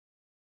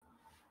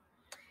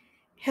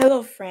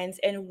Hello, friends,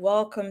 and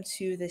welcome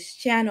to this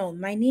channel.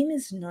 My name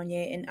is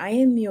Nonya, and I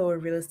am your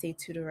real estate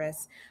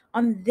tutoress.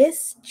 On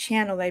this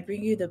channel, I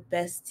bring you the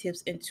best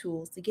tips and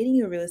tools to getting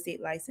your real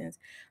estate license.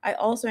 I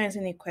also answer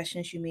any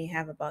questions you may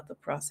have about the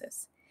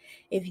process.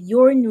 If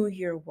you're new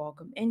here,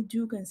 welcome, and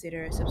do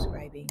consider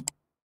subscribing.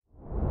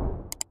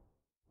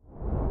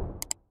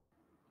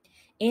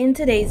 In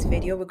today's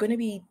video, we're going to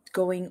be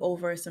going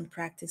over some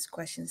practice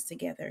questions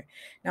together.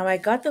 Now, I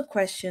got the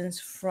questions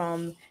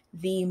from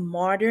the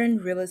Modern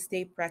Real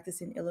Estate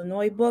Practice in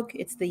Illinois book.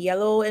 It's the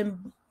yellow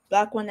and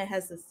black one that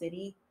has the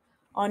city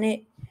on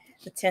it,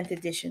 the 10th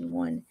edition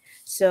one.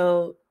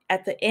 So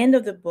at the end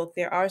of the book,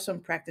 there are some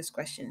practice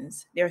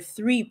questions. There are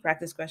three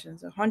practice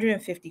questions,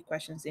 150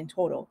 questions in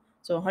total.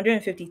 So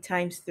 150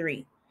 times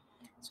three.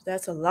 So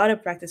that's a lot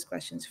of practice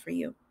questions for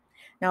you.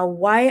 Now,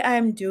 why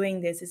I'm doing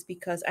this is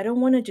because I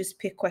don't want to just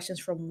pick questions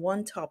from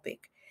one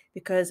topic,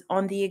 because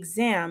on the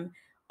exam,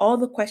 all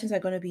the questions are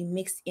going to be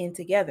mixed in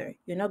together.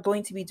 You're not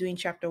going to be doing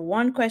chapter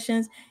one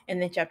questions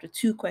and then chapter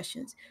two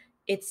questions.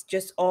 It's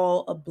just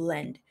all a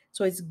blend.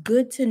 So it's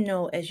good to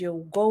know as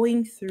you're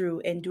going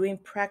through and doing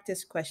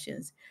practice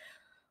questions.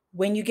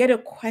 When you get a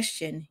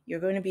question, you're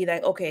going to be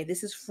like, okay,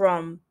 this is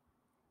from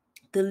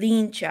the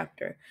lien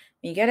chapter.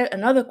 When you get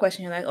another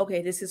question, you're like,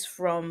 okay, this is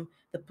from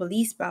the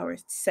police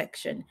powers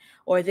section,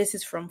 or this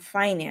is from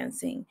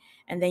financing.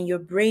 And then your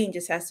brain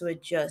just has to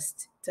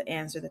adjust to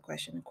answer the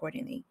question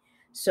accordingly.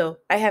 So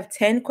I have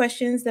 10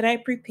 questions that I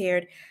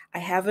prepared. I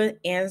haven't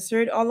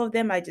answered all of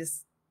them. I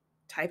just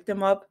typed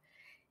them up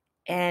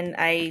and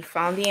I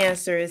found the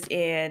answers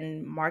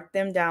and marked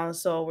them down.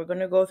 So we're going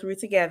to go through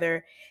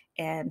together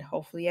and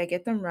hopefully I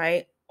get them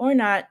right or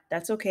not.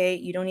 That's okay.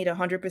 You don't need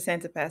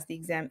 100% to pass the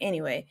exam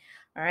anyway.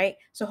 All right.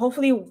 So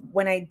hopefully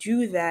when I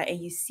do that and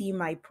you see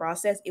my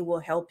process, it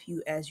will help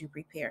you as you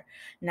prepare.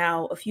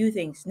 Now, a few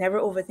things. Never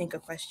overthink a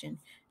question.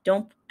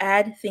 Don't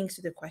add things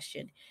to the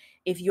question.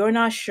 If you're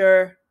not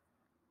sure,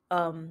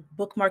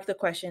 bookmark the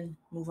question,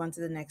 move on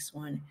to the next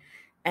one,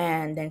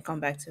 and then come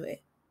back to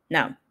it.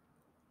 Now,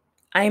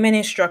 I'm an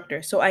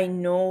instructor, so I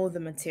know the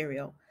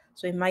material.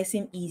 So it might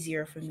seem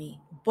easier for me,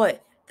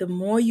 but the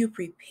more you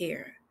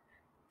prepare,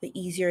 the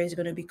easier it's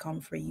going to become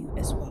for you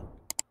as well.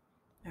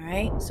 All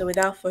right. So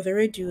without further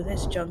ado,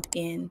 let's jump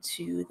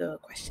into the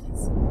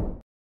questions.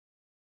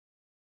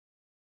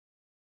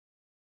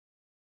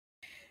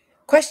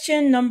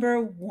 Question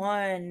number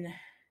one.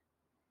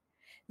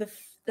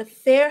 The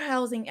Fair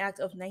Housing Act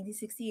of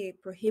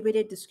 1968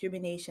 prohibited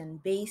discrimination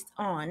based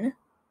on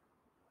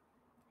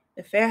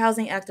the Fair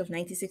Housing Act of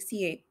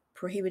 1968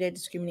 prohibited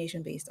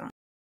discrimination based on.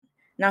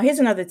 Now, here's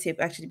another tip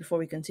actually before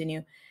we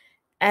continue.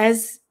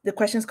 As the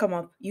questions come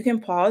up, you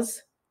can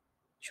pause,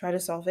 try to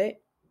solve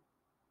it,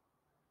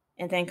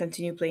 and then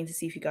continue playing to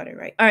see if you got it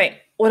right. All right,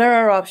 what are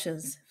our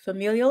options?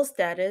 Familial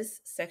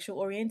status, sexual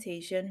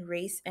orientation,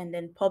 race, and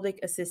then public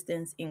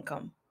assistance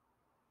income.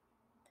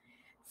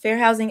 Fair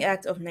Housing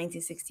Act of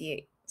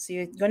 1968. So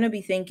you're going to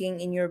be thinking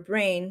in your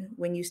brain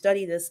when you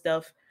study this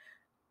stuff,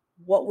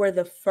 what were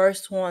the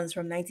first ones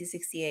from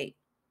 1968?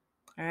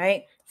 All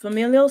right,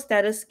 familial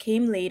status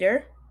came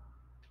later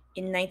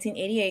in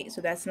 1988,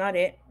 so that's not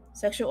it.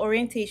 Sexual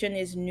orientation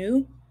is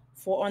new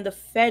for on the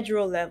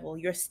federal level.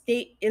 Your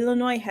state,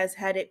 Illinois, has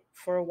had it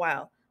for a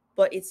while,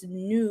 but it's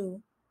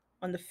new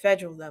on the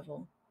federal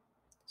level.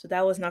 So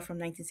that was not from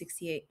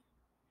 1968.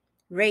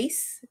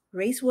 Race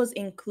was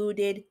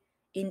included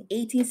in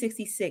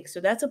 1866, so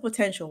that's a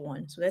potential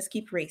one. So let's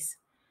keep race.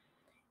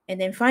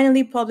 And then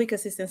finally, public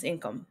assistance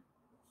income.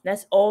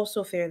 That's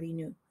also fairly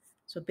new.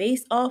 So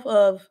based off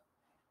of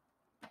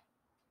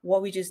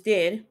what we just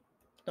did,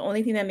 the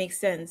only thing that makes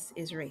sense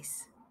is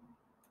race.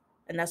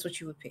 And that's what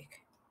you would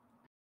pick.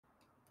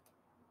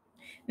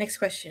 Next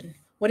question.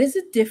 What is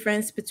the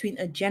difference between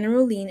a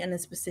general lien and a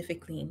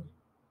specific lien?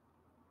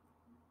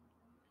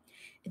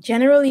 A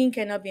general lien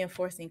cannot be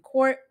enforced in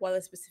court, while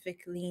a specific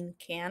lien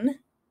can.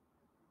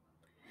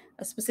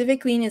 A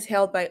specific lien is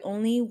held by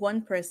only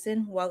one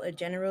person, while a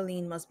general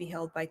lien must be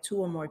held by two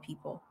or more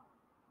people.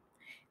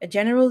 A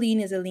general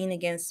lien is a lien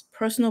against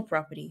personal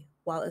property,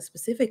 while a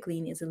specific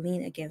lien is a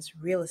lien against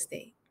real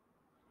estate.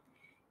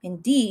 In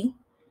D,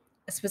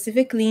 a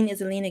specific lien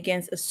is a lien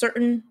against a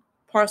certain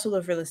parcel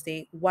of real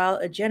estate, while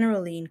a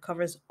general lien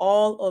covers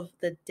all of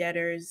the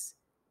debtor's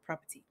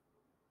property.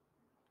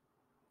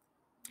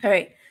 All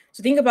right,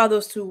 so think about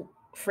those two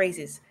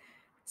phrases: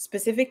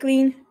 specific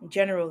lien,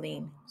 general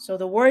lien. So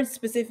the word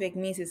specific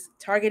means it's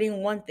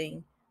targeting one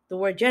thing, the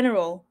word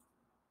general,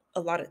 a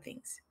lot of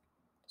things.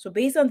 So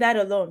based on that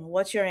alone,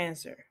 what's your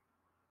answer?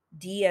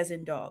 D as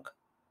in dog.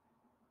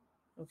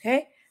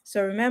 Okay,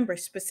 so remember,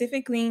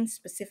 specific lien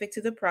specific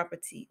to the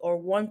property or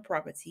one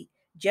property.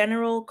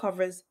 General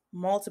covers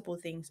multiple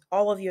things,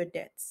 all of your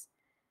debts.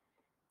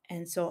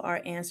 And so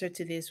our answer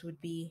to this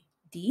would be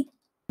D.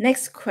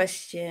 Next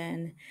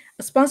question.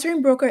 A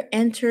sponsoring broker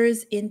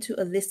enters into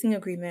a listing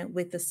agreement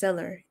with the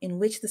seller in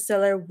which the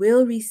seller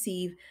will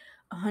receive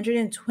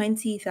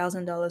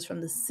 $120,000 from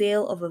the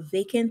sale of a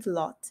vacant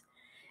lot,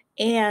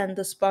 and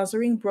the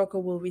sponsoring broker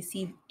will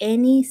receive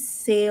any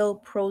sale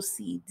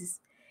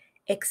proceeds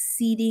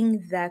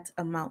exceeding that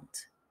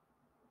amount.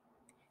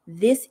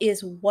 This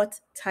is what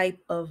type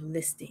of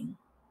listing?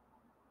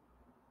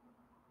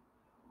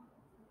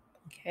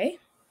 Okay.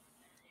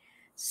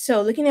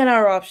 So looking at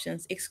our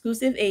options,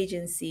 exclusive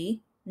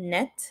agency,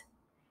 net,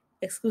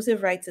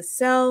 exclusive right to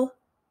sell,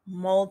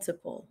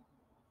 multiple.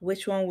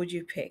 Which one would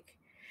you pick?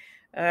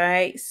 All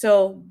right.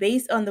 So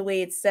based on the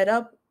way it's set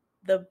up,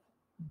 the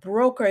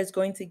broker is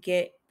going to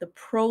get the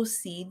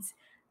proceeds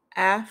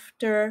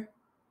after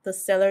the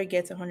seller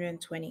gets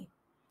 120.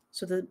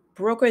 So the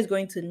broker is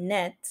going to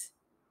net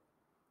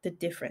the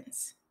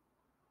difference.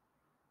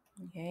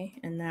 Okay.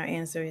 And our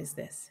answer is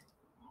this.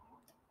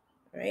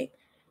 Right.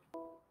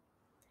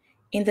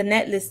 In the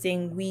net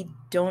listing, we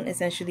don't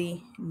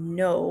essentially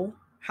know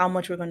how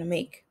much we're going to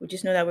make. We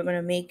just know that we're going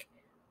to make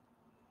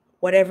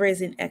whatever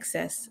is in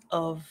excess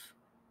of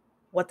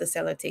what the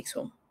seller takes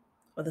home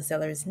or the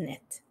seller's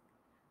net.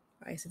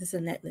 All right, so this is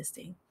a net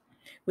listing.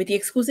 With the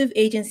exclusive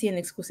agency and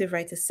exclusive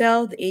right to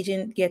sell, the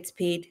agent gets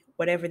paid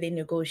whatever they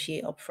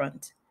negotiate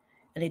upfront,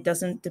 and it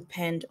doesn't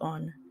depend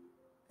on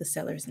the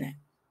seller's net.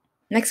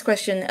 Next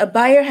question. A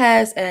buyer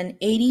has an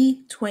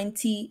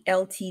 80/20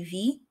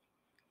 LTV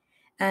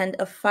and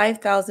a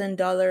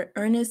 $5,000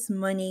 earnest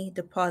money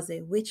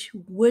deposit, which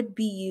would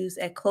be used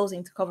at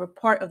closing to cover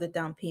part of the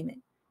down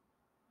payment.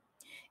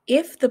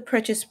 If the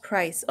purchase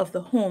price of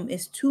the home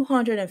is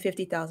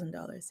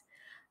 $250,000,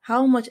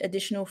 how much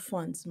additional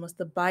funds must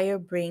the buyer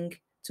bring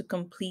to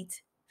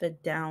complete the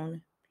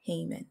down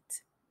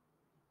payment?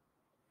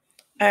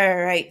 All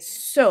right,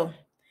 so a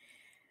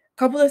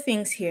couple of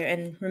things here.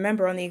 And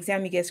remember, on the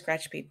exam, you get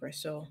scratch paper.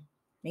 So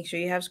make sure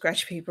you have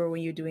scratch paper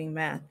when you're doing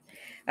math.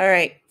 All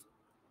right,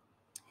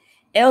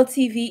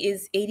 LTV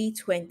is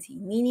 80/20,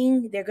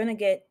 meaning they're going to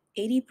get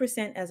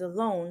 80% as a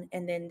loan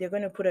and then they're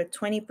going to put a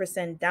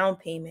 20% down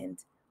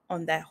payment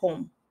on that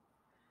home.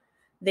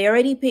 They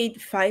already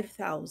paid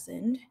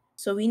 5,000,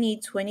 so we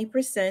need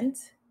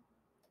 20%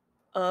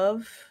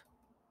 of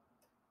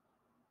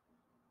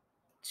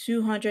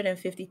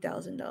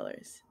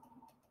 $250,000.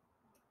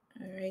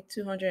 All right,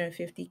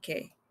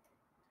 250K.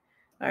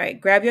 All right,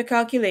 grab your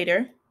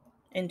calculator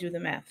and do the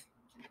math.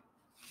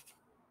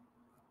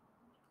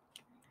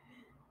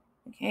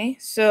 Okay,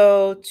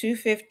 so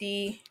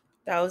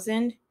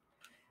 250,000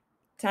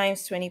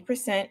 times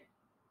 20%,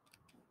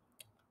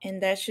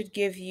 and that should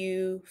give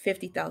you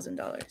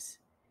 $50,000.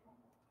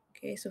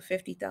 Okay, so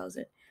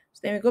 50,000. So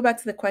then we go back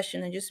to the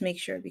question and just make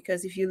sure,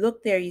 because if you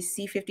look there, you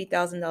see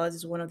 $50,000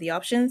 is one of the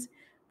options,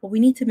 but we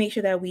need to make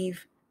sure that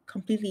we've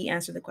completely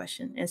answered the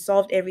question and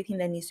solved everything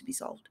that needs to be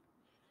solved.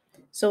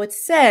 So it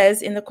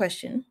says in the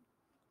question,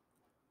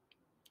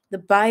 the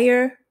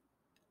buyer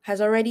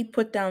has already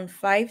put down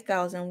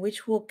 5,000,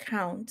 which will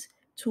count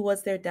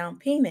towards their down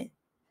payment.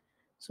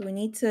 So we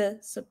need to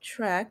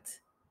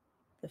subtract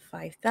the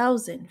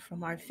 5,000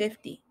 from our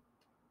 50.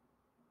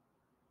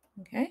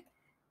 Okay?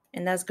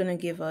 And that's going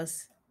to give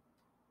us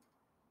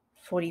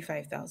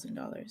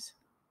 $45,000.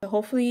 So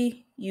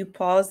hopefully you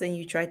paused and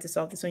you tried to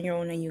solve this on your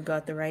own and you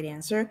got the right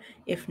answer.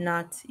 If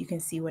not, you can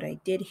see what I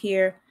did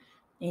here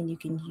and you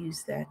can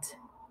use that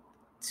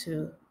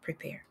to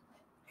prepare.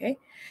 Okay?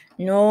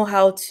 Know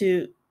how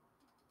to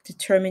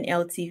determine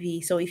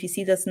LTV. So if you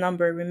see this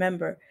number,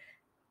 remember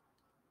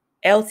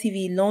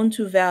LTV, loan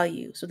to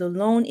value. So the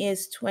loan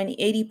is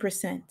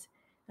 80%,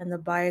 and the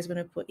buyer is going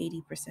to put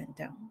 80%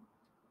 down.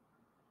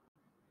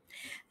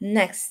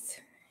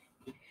 Next,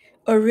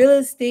 a real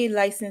estate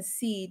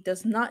licensee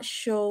does not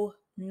show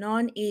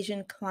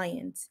non-Asian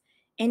clients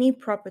any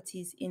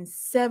properties in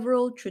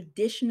several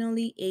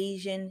traditionally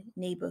Asian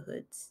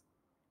neighborhoods.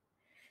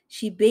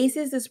 She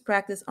bases this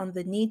practice on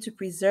the need to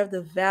preserve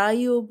the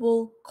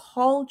valuable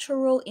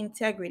cultural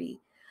integrity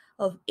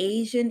of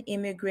Asian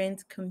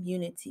immigrant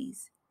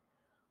communities.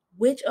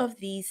 Which of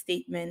these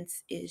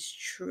statements is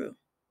true?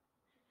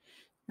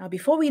 Now,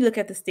 before we look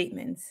at the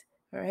statements,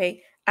 all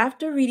right,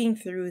 after reading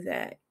through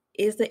that,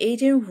 is the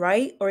agent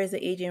right or is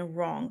the agent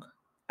wrong?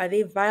 Are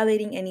they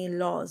violating any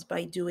laws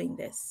by doing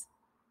this?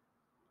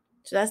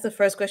 So that's the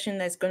first question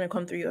that's going to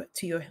come through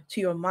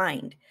your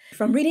mind.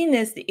 From reading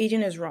this, the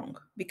agent is wrong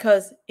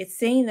because it's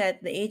saying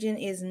that the agent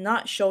is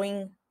not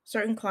showing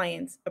certain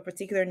clients a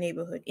particular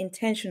neighborhood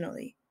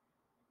intentionally.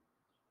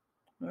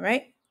 All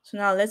right? So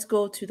now let's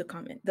go to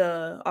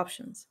the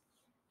options.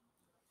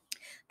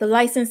 The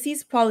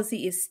licensee's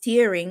policy is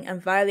steering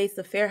and violates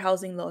the fair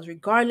housing laws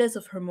regardless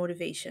of her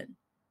motivation.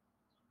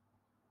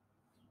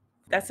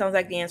 That sounds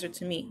like the answer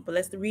to me, but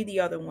let's read the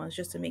other ones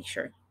just to make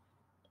sure.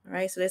 All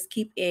right, so let's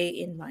keep A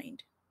in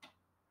mind.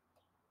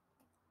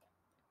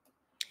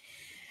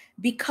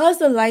 Because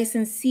the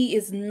licensee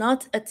is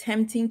not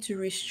attempting to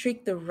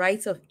restrict the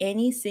rights of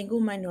any single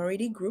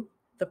minority group,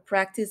 the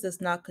practice does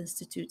not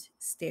constitute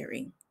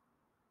steering.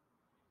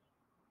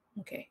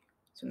 Okay,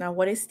 so now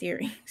what is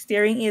steering?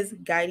 Steering is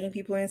guiding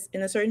people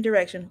in a certain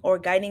direction or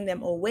guiding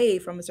them away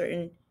from a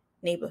certain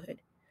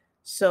neighborhood.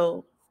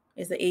 So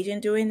is the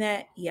agent doing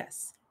that?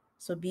 Yes.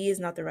 So B is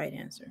not the right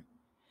answer.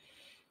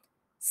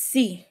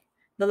 C,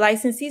 The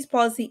licensee's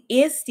policy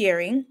is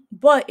steering,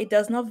 but it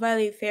does not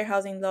violate fair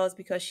housing laws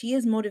because she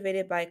is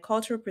motivated by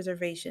cultural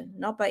preservation,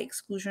 not by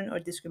exclusion or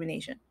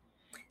discrimination.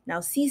 Now,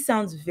 C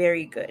sounds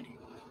very good,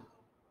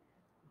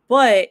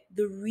 but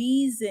the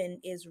reason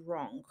is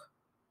wrong.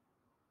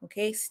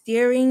 Okay,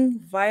 steering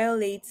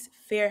violates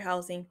fair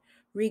housing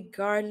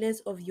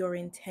regardless of your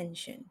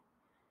intention.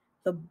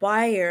 The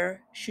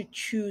buyer should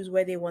choose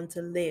where they want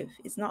to live.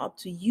 It's not up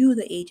to you,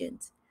 the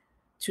agent,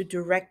 to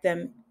direct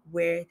them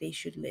where they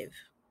should live.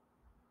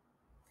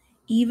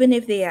 Even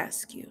if they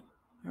ask you,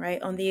 all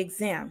right, on the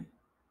exam,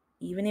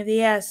 even if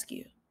they ask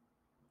you,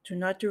 do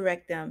not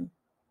direct them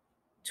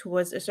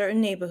towards a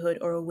certain neighborhood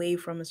or away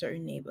from a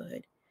certain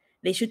neighborhood.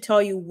 They should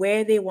tell you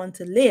where they want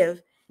to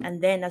live,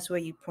 and then that's where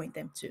you point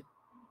them to.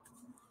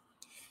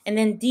 And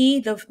then D,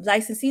 the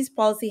licensee's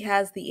policy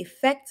has the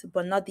effect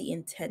but not the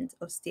intent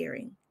of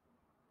steering.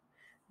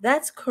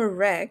 That's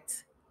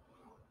correct.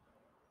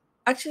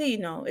 Actually,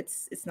 no,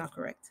 it's not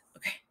correct.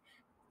 Okay.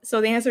 So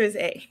the answer is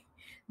A.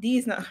 D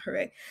is not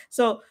correct.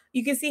 So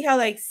you can see how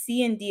like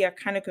C and D are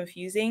kind of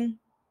confusing.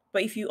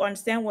 But if you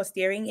understand what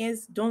steering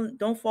is,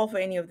 don't fall for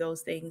any of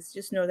those things.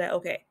 Just know that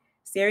okay,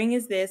 steering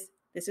is this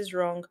is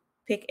wrong.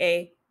 Pick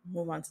A,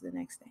 move on to the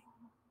next thing.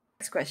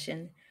 Next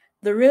question.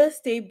 The real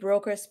estate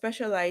broker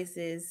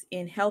specializes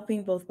in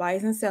helping both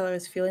buyers and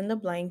sellers fill in the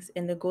blanks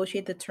and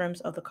negotiate the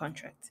terms of the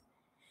contract.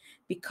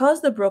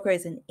 Because the broker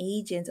is an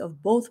agent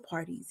of both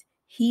parties,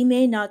 he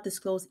may not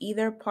disclose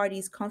either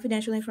party's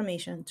confidential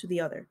information to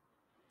the other.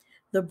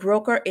 The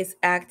broker is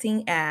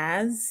acting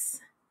as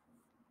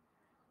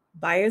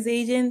buyer's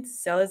agent,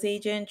 seller's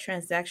agent,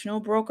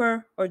 transactional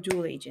broker, or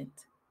dual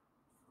agent.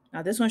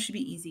 Now, this one should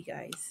be easy,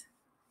 guys.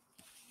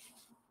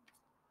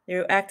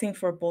 They're acting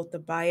for both the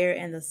buyer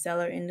and the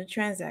seller in the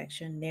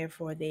transaction,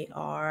 therefore, they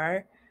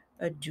are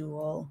a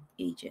dual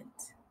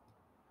agent.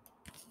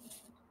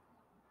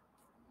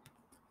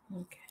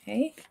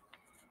 Okay,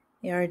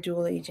 they are a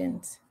dual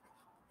agent.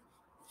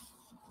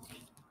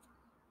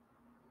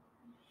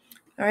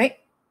 All right.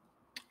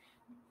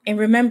 And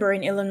remember,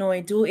 in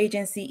Illinois, dual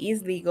agency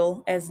is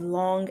legal as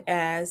long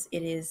as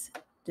it is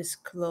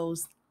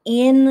disclosed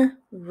in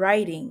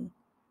writing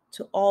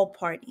to all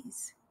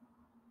parties.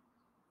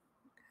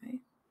 Okay.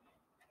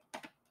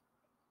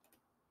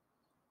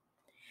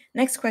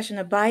 Next question.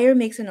 A buyer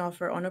makes an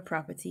offer on a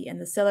property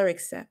and the seller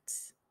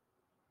accepts.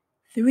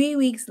 3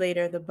 weeks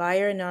later, the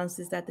buyer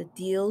announces that the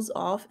deal's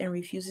off and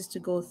refuses to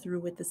go through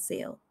with the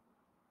sale.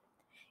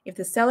 If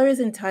the seller is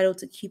entitled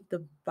to keep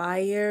the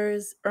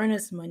buyer's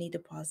earnest money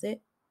deposit,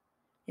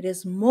 it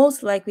is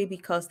most likely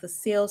because the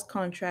sales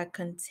contract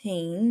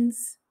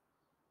contains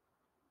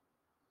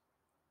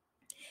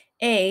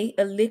A,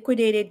 a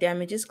liquidated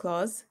damages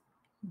clause,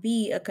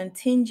 B, a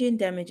contingent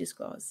damages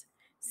clause,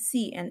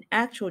 C, an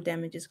actual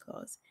damages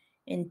clause,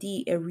 and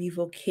D, a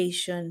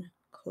revocation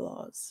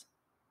clause.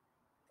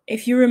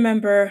 If you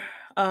remember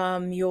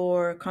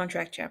your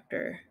contract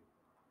chapter,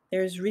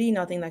 there's really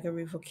nothing like a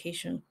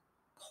revocation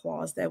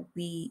clause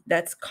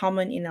that's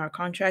common in our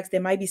contracts.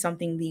 There might be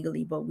something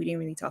legally, but we didn't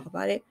really talk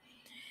about it.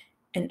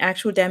 An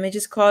actual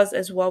damages clause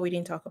as well, we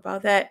didn't talk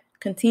about that.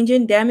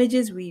 Contingent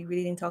damages, we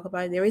really didn't talk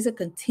about it. There is a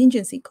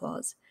contingency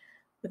clause,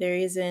 but there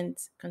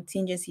isn't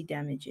contingency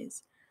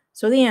damages.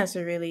 So the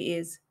answer really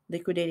is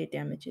liquidated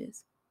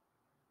damages.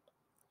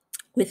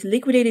 With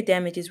liquidated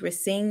damages, we're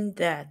saying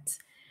that,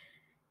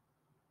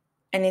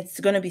 and it's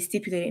going to be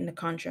stipulated in the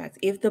contract,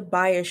 if the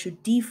buyer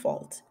should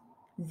default,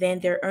 then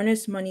their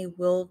earnest money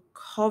will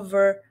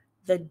cover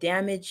the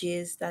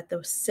damages that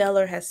the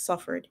seller has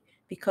suffered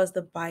because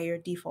the buyer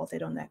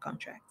defaulted on that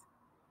contract.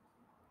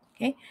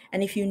 Okay,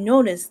 and if you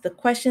notice, the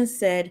question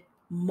said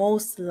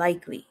most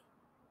likely.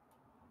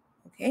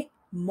 Okay,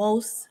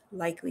 most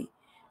likely.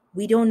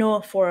 We don't know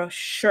for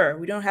sure.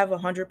 We don't have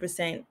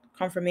 100%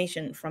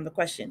 confirmation from the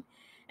question.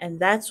 And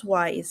that's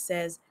why it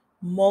says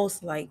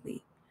most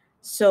likely.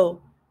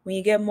 So when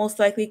you get most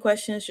likely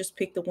questions, just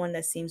pick the one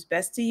that seems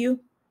best to you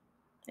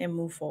and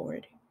move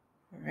forward.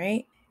 All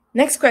right.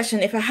 Next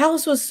question. If a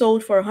house was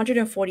sold for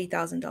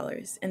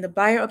 $140,000 and the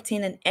buyer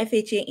obtained an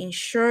FHA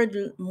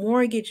insured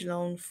mortgage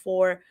loan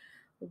for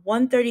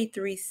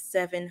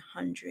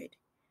 $133,700,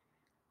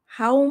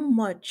 how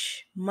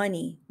much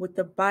money would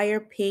the buyer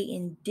pay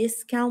in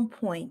discount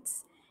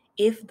points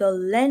if the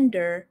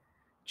lender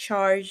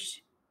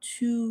charged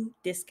 2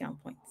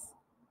 discount points?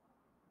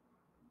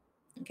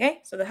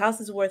 Okay, so the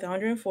house is worth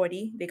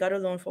 140. They got a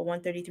loan for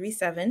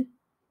 133.7.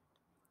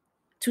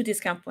 2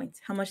 discount points.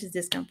 How much is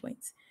discount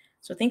points?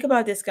 So think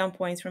about discount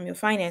points from your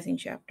financing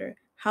chapter.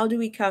 How do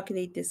we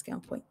calculate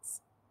discount points?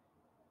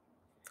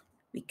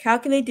 We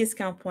calculate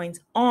discount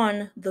points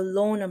on the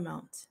loan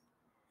amount.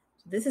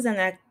 This is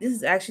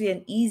actually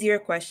an easier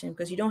question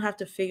because you don't have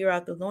to figure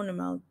out the loan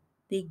amount.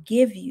 They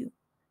give you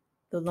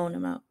the loan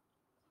amount.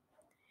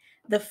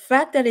 The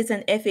fact that it's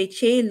an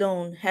FHA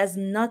loan has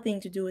nothing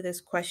to do with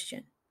this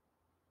question.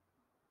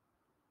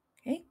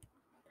 Okay?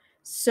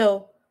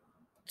 So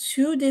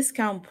 2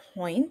 discount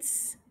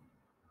points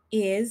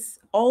is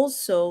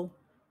also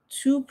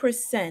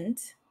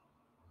 2%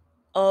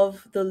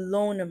 of the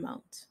loan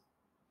amount.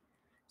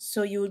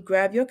 So you would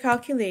grab your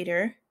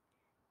calculator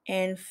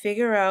and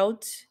figure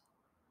out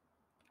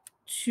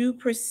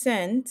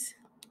 2%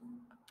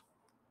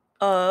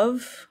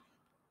 of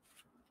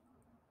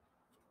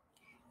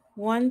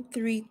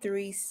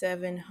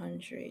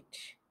 133,700.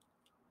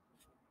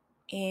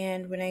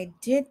 And when I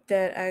did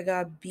that, I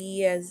got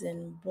B as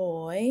in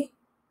boy.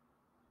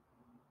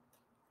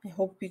 I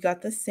hope we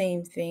got the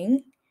same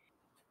thing.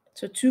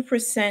 So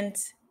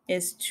 2%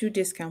 is 2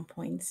 discount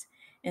points.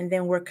 And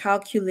then we're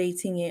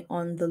calculating it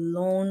on the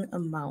loan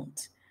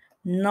amount,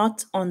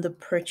 not on the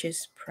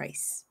purchase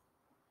price.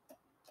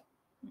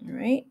 All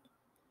right.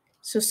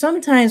 So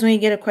sometimes when you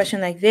get a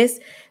question like this,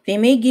 they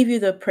may give you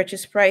the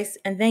purchase price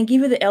and then give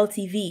you the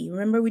LTV.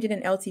 Remember, we did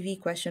an LTV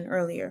question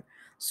earlier.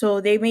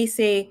 So they may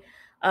say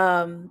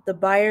the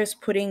buyer's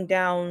putting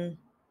down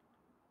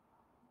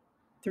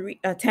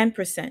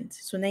 10%.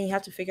 So then you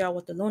have to figure out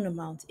what the loan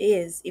amount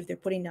is if they're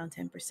putting down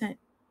 10%.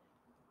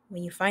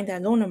 When you find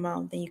that loan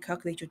amount, then you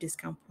calculate your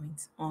discount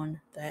points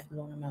on that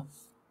loan amount.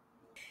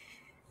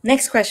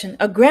 Next question.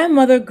 A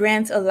grandmother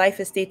grants a life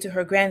estate to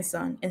her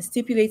grandson and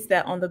stipulates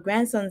that on the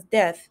grandson's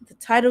death, the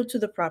title to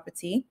the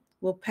property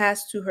will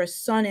pass to her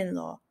son in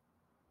law.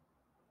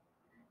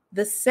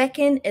 The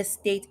second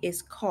estate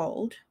is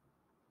called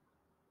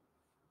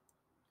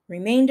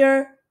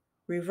remainder,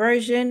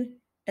 reversion,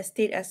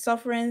 estate as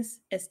sufferance,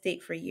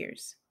 estate for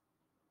years.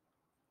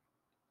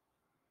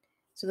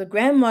 So the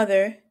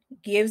grandmother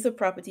gives the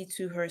property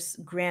to her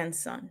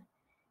grandson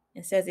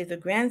and says if the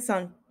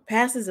grandson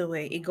passes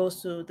away, it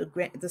goes to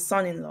the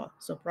son-in-law,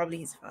 so probably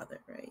his father,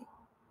 right?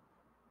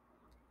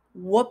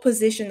 What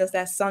position does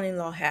that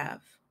son-in-law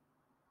have?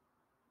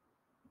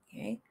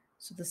 Okay,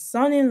 so the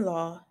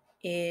son-in-law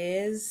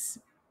is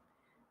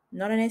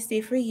not an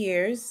estate for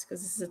years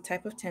because this is a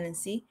type of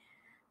tenancy,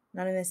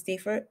 not an estate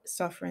for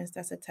sufferance,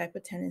 that's a type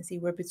of tenancy.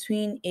 We're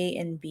between A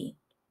and B.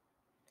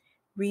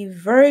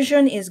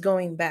 Reversion is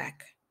going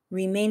back.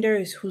 Remainder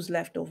is who's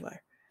left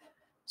over.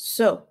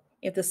 So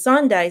if the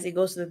son dies, it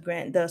goes to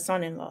the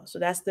son-in-law. So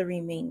that's the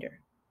remainder.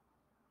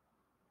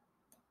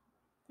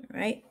 All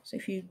right. So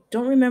if you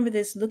don't remember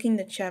this, look in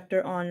the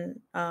chapter on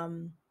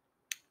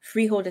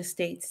freehold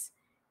estates,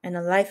 and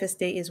a life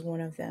estate is one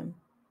of them.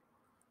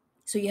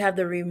 So you have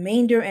the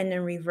remainder and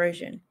then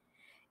reversion.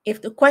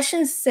 If the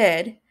question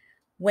said,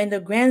 when the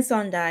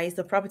grandson dies,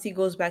 the property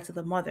goes back to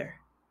the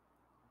mother,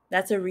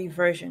 that's a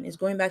reversion. It's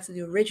going back to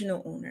the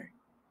original owner.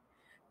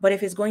 But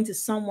if it's going to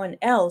someone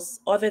else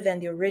other than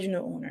the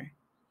original owner,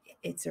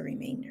 it's a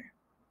remainder.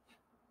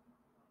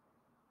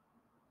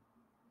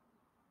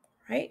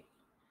 Right?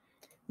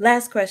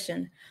 Last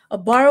question. A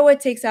borrower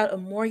takes out a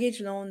mortgage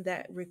loan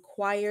that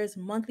requires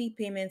monthly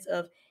payments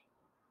of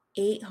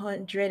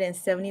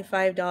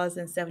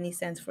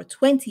 $875.70 for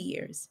 20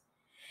 years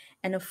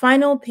and a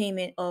final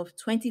payment of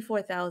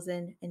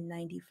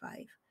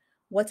 $24,095.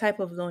 What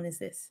type of loan is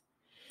this?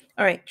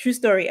 All right, true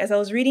story. As I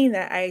was reading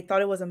that, I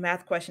thought it was a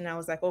math question. I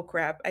was like, oh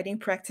crap, I didn't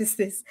practice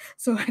this,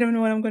 so I don't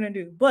know what I'm going to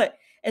do. But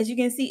as you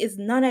can see, it's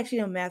not actually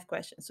a math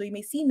question. So you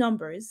may see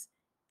numbers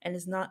and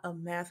it's not a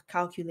math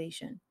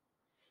calculation.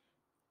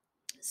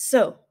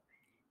 So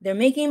they're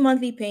making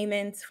monthly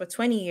payments for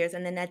 20 years,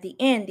 and then at the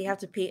end, they have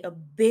to pay a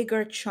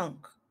bigger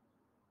chunk.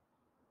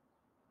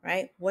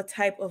 Right? What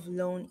type of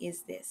loan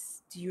is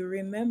this? Do you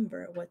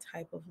remember what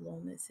type of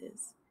loan this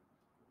is?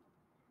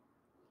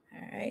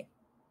 All right.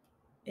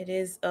 It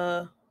is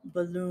a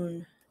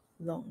balloon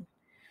loan.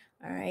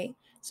 All right.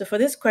 So for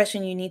this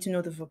question, you need to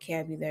know the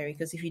vocabulary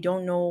because if you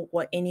don't know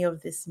what any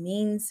of this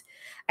means,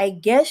 I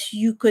guess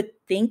you could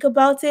think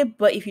about it,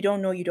 but if you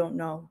don't know, you don't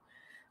know.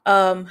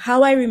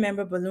 How I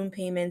remember balloon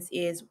payments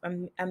is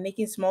I'm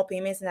making small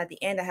payments, and at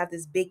the end, I have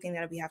this big thing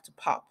that we have to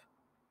pop.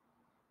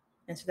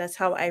 And so that's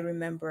how I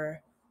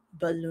remember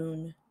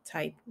balloon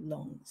type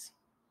loans.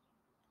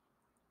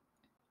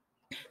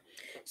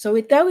 So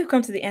with that, we've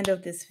come to the end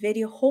of this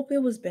video. Hope it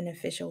was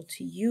beneficial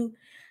to you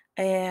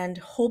and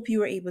hope you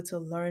were able to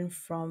learn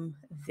from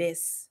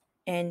this.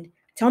 And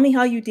tell me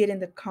how you did in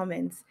the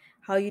comments,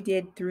 how you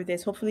did through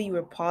this. Hopefully you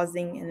were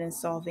pausing and then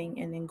solving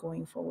and then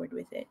going forward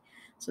with it.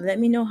 So let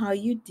me know how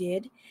you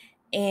did,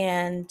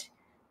 and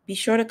be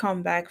sure to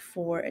come back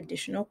for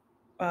additional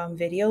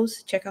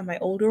videos. Check out my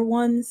older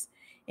ones.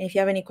 And if you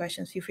have any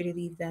questions, feel free to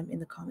leave them in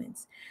the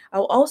comments.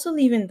 I'll also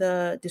leave in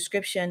the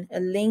description a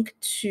link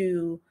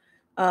to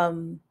a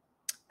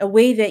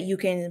way that you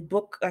can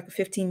book like a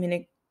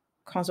 15-minute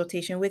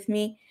consultation with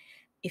me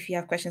if you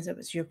have questions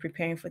as you're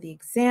preparing for the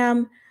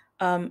exam.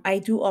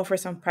 I do offer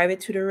some private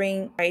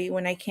tutoring right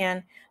when I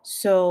can,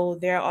 so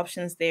there are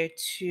options there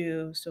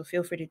too. So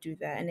feel free to do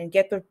that, and then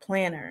get the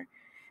planner.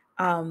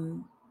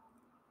 In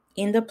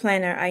the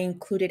planner, I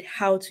included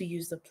how to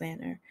use the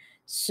planner.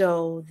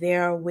 So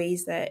there are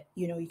ways that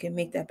you can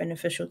make that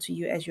beneficial to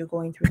you as you're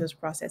going through this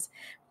process.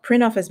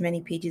 Print off as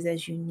many pages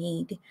as you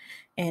need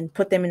and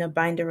put them in a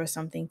binder or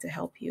something to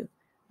help you.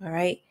 All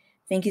right.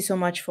 Thank you so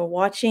much for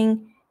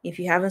watching. If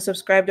you haven't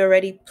subscribed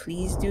already,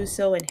 please do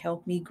so and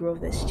help me grow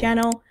this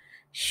channel.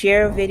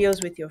 Share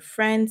videos with your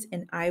friends,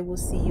 and I will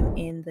see you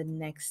in the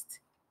next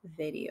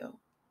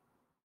video.